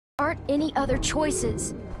aren't any other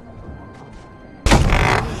choices.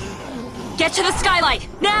 Get to the skylight,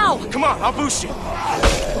 now! Come on, I'll boost you.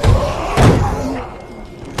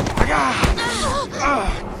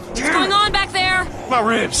 What's going on back there? My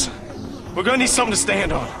ribs. We're gonna need something to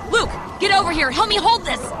stand on. Luke, get over here, help me hold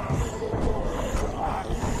this!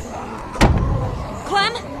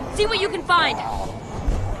 Clem, see what you can find.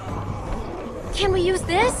 Can we use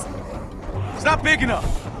this? It's not big enough.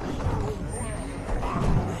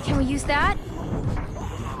 Can we use that?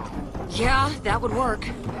 Yeah, that would work.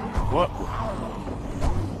 What?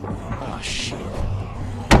 Oh, shit.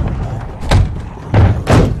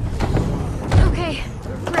 Okay,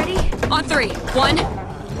 ready? On 3. 1,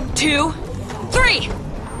 2, 3!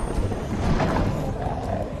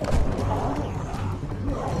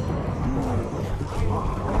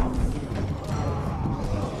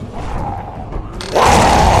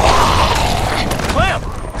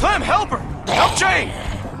 Clem, help her! Help Jane!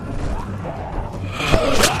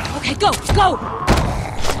 Okay, go, go!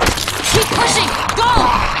 Keep pushing, go!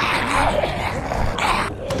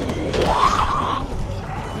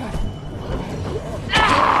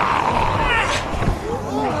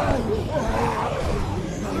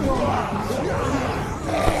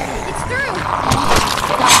 It's through!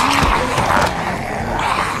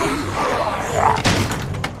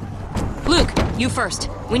 Luke, you first.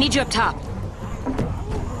 We need you up top.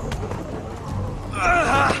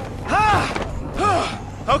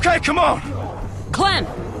 Okay, come on! Clem!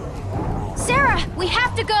 Sarah, we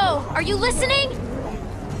have to go! Are you listening?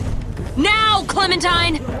 Now,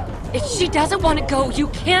 Clementine! If she doesn't want to go, you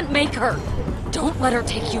can't make her. Don't let her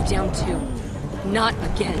take you down too. Not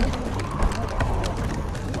again.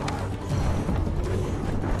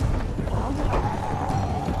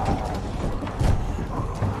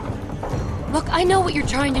 Look, I know what you're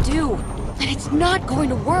trying to do, and it's not going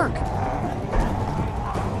to work.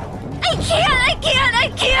 I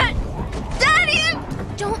can't! Daddy!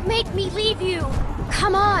 Don't make me leave you!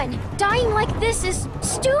 Come on! Dying like this is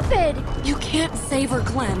stupid! You can't save her,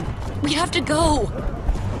 Clem. We have to go.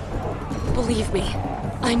 Believe me,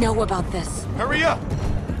 I know about this. Hurry up!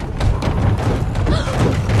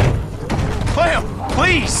 Clem,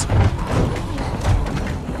 please!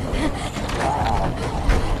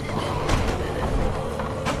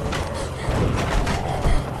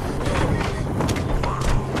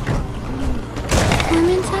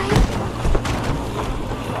 Clementine?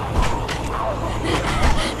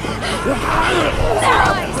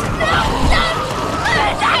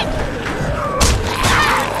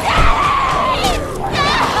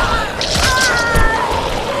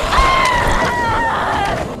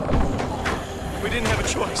 We didn't have a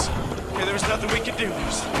choice. Okay, there was nothing we could do.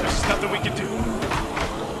 There's just nothing we could do.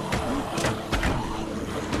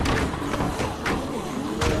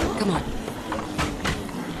 Come on.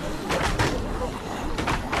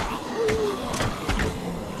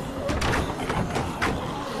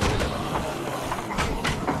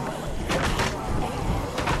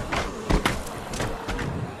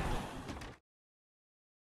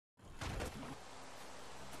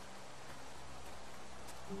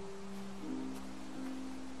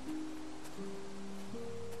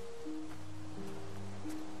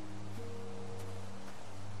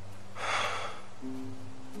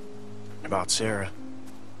 About Sarah,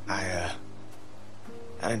 I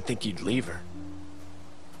didn't think you'd leave her.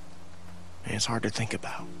 It's hard to think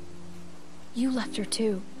about. You left her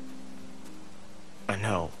too. I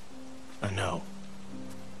know.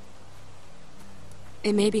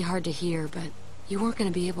 It may be hard to hear, but you weren't going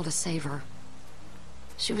to be able to save her.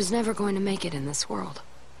 She was never going to make it in this world.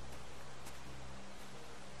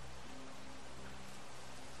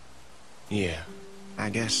 Yeah, I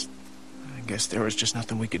guess there was just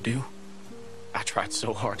nothing we could do. I tried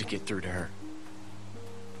so hard to get through to her.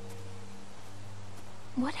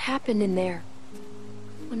 What happened in there?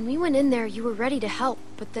 When we went in there, you were ready to help,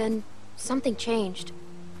 but then something changed.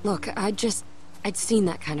 Look, I'd seen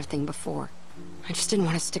that kind of thing before. I just didn't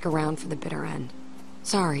want to stick around for the bitter end.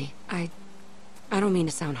 Sorry, I don't mean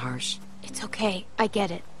to sound harsh. It's okay, I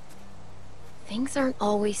get it. Things aren't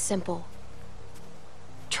always simple.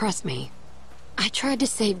 Trust me. I tried to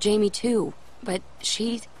save Jamie too, but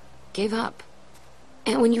she gave up.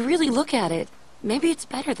 And when you really look at it, maybe it's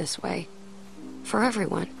better this way. For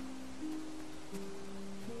everyone.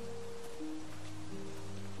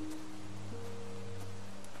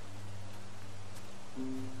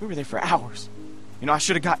 We were there for hours. You know, I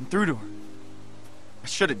should have gotten through to her. I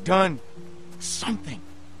should have done something.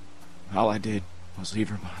 All I did was leave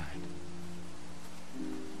her behind.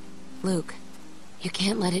 Luke, you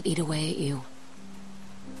can't let it eat away at you.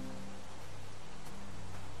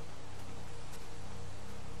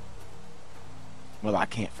 well, I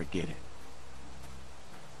can't forget it.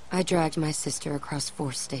 I dragged my sister across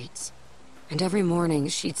 4 states, and every morning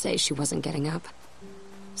she'd say she wasn't getting up.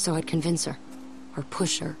 So I'd convince her, or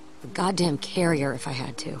push her, or goddamn carry her if I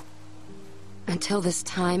had to. Until this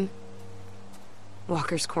time,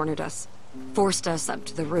 walkers cornered us, forced us up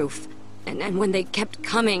to the roof, and when they kept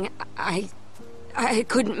coming, I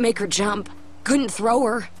couldn't make her jump, couldn't throw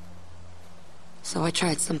her. So I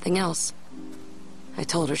tried something else. I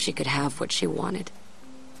told her she could have what she wanted,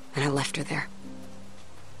 and I left her there.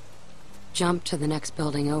 Jumped to the next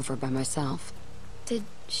building over by myself. Did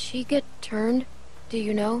she get turned? Do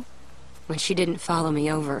you know? When she didn't follow me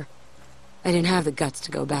over, I didn't have the guts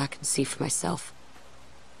to go back and see for myself.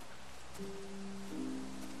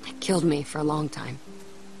 It killed me for a long time.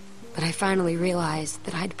 But I finally realized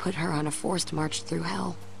that I'd put her on a forced march through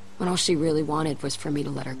hell, when all she really wanted was for me to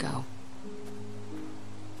let her go.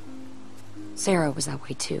 Sarah was that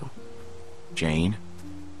way too. Jane?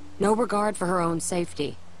 No regard for her own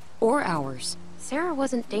safety. Or ours. Sarah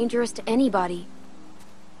wasn't dangerous to anybody.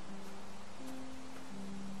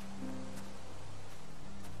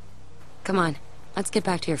 Come on, let's get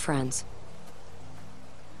back to your friends.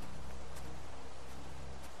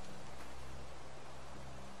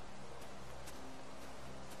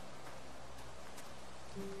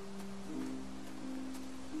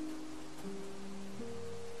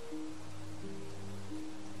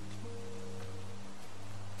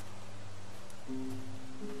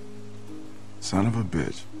 Son of a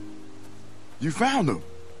bitch. You found him!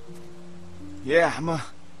 Yeah, I'm a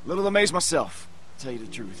little amazed myself, to tell you the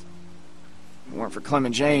truth. If it weren't for Clem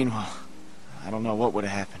and Jane, well, I don't know what would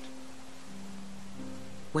have happened.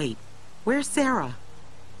 Wait, where's Sarah?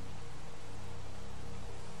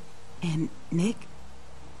 And Nick?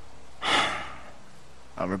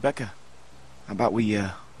 Rebecca, how about we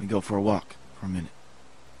go for a walk for a minute?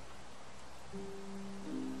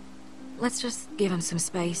 Let's just give him some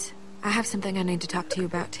space. I have something I need to talk to you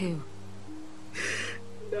about, too.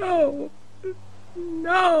 No.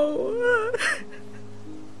 No.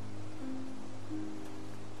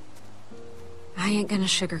 I ain't gonna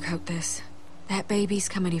sugarcoat this. That baby's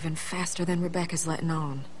coming even faster than Rebecca's letting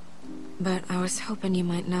on. But I was hoping you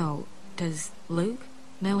might know. Does Luke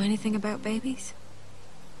know anything about babies?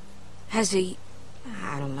 Has he,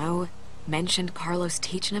 I don't know, mentioned Carlos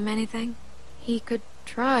teaching him anything? He could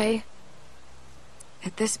try.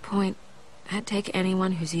 At this point, I'd take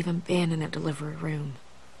anyone who's even been in a delivery room.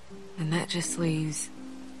 And that just leaves...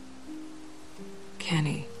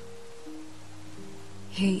 Kenny.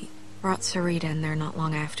 He brought Sarita in there not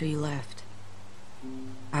long after you left.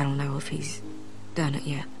 I don't know if he's done it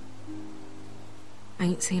yet. I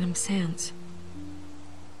ain't seen him since.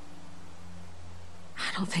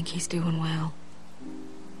 I don't think he's doing well.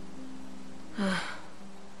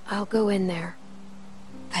 I'll go in there.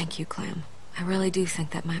 Thank you, Clem. I really do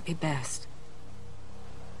think that might be best.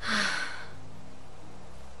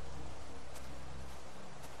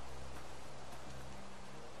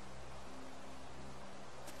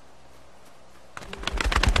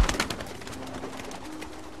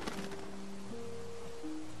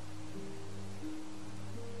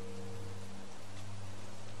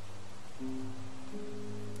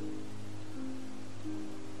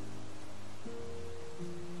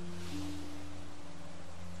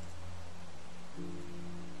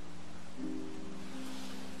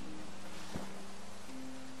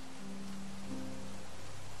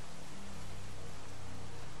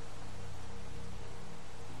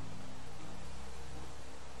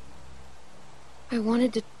 I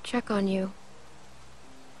wanted to check on you.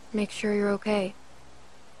 Make sure you're okay.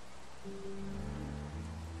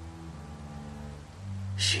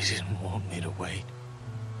 She didn't want me to wait,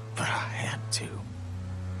 but I had to.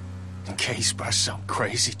 In case by some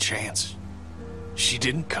crazy chance, she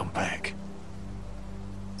didn't come back.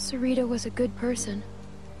 Sarita was a good person.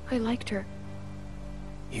 I liked her.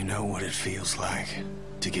 You know what it feels like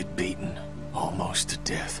to get beaten almost to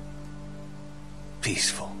death.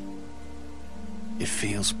 Peaceful. It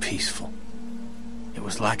feels peaceful. It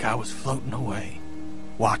was like I was floating away,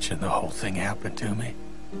 watching the whole thing happen to me.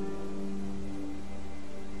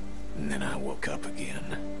 And then I woke up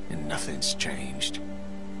again, and nothing's changed.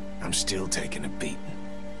 I'm still taking a beating.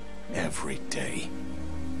 Every day.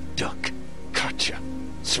 Duck, Katjaa,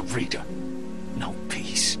 Sarita. No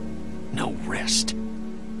peace. No rest.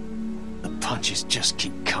 The punches just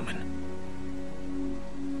keep coming.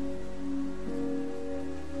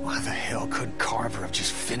 Why the hell couldn't Carver have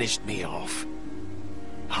just finished me off?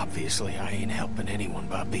 Obviously, I ain't helping anyone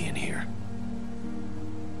by being here.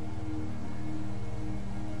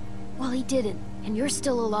 Well, he didn't, and you're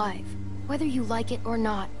still alive, whether you like it or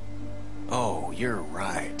not. Oh, you're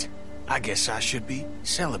right. I guess I should be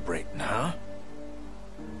celebrating, huh?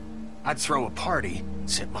 I'd throw a party,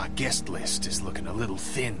 except my guest list is looking a little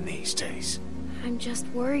thin these days. I'm just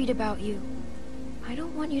worried about you. I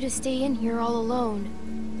don't want you to stay in here all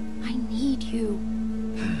alone. I need you.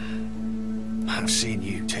 I've seen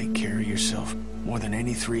you take care of yourself more than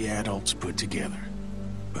any 3 adults put together.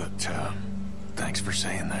 But, thanks for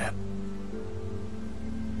saying that.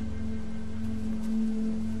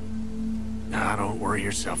 Now, don't worry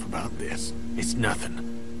yourself about this. It's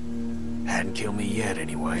nothing. Hadn't killed me yet,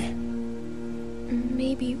 anyway.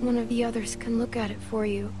 Maybe one of the others can look at it for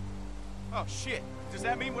you. Oh, shit. Does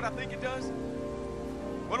that mean what I think it does?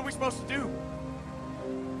 What are we supposed to do?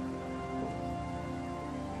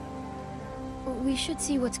 We should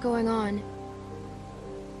see what's going on.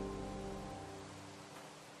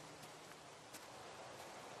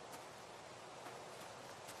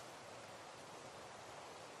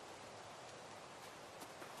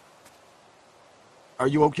 Are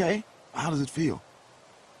you okay? How does it feel?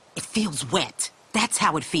 It feels wet. That's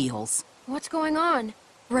how it feels. What's going on?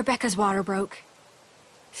 Rebecca's water broke.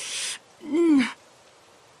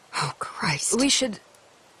 Oh, Christ. We should...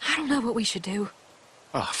 I don't know what we should do.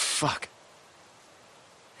 Oh, fuck.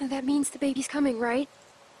 That means the baby's coming, right?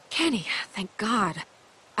 Kenny, thank God.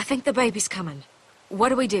 I think the baby's coming. What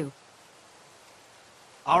do we do?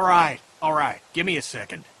 All right. Give me a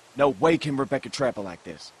second. No way can Rebecca trap her like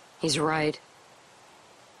this. He's right.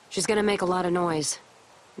 She's gonna make a lot of noise.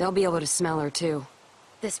 They'll be able to smell her, too.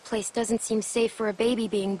 This place doesn't seem safe for a baby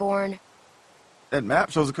being born. That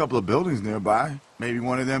map shows a couple of buildings nearby. Maybe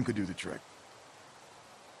one of them could do the trick.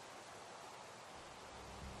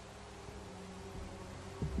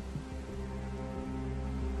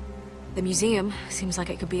 The museum seems like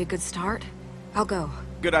it could be a good start. I'll go.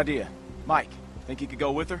 Good idea. Mike, think you could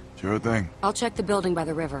go with her? Sure thing. I'll check the building by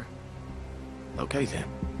the river. Okay, then.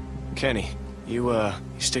 Kenny, you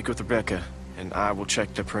stick with Rebecca, and I will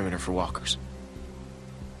check the perimeter for walkers.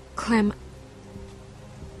 Clem...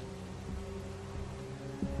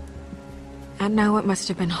 I know it must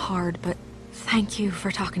have been hard, but thank you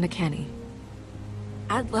for talking to Kenny.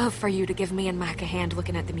 I'd love for you to give me and Mike a hand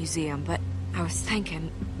looking at the museum, but I was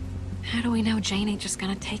thinking, how do we know Jane ain't just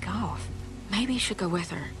gonna take off? Maybe you should go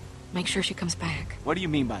with her. Make sure she comes back. What do you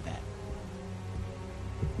mean by that?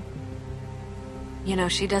 You know,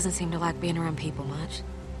 she doesn't seem to like being around people much.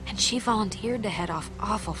 And she volunteered to head off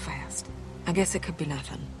awful fast. I guess it could be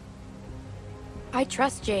nothing. I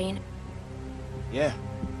trust Jane. Yeah.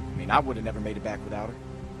 I mean, I would have never made it back without her.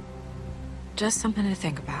 Just something to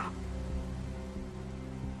think about.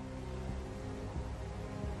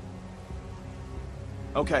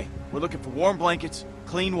 Okay, we're looking for warm blankets,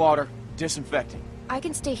 clean water, disinfecting. I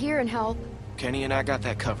can stay here and help. Kenny and I got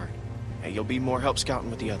that covered. Hey, you'll be more help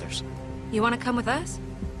scouting with the others. You want to come with us?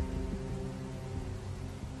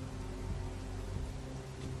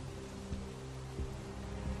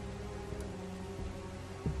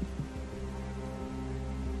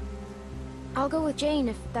 I'll go with Jane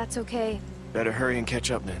if that's okay. Better hurry and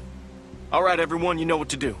catch up then. All right, everyone, you know what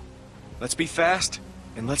to do. Let's be fast,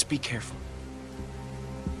 and let's be careful.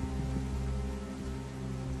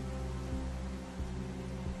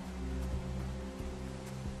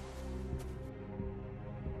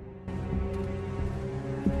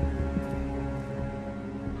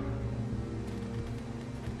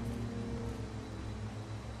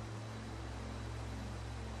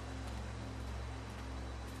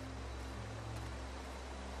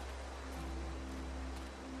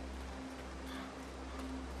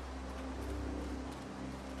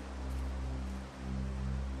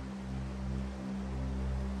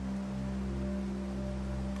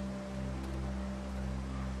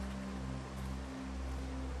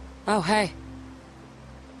 Oh, hey.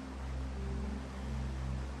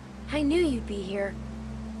 I knew you'd be here.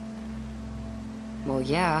 Well,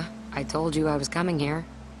 yeah. I told you I was coming here.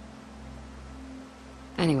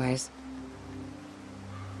 Anyways.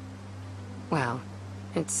 Well,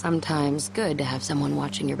 it's sometimes good to have someone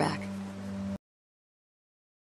watching your back.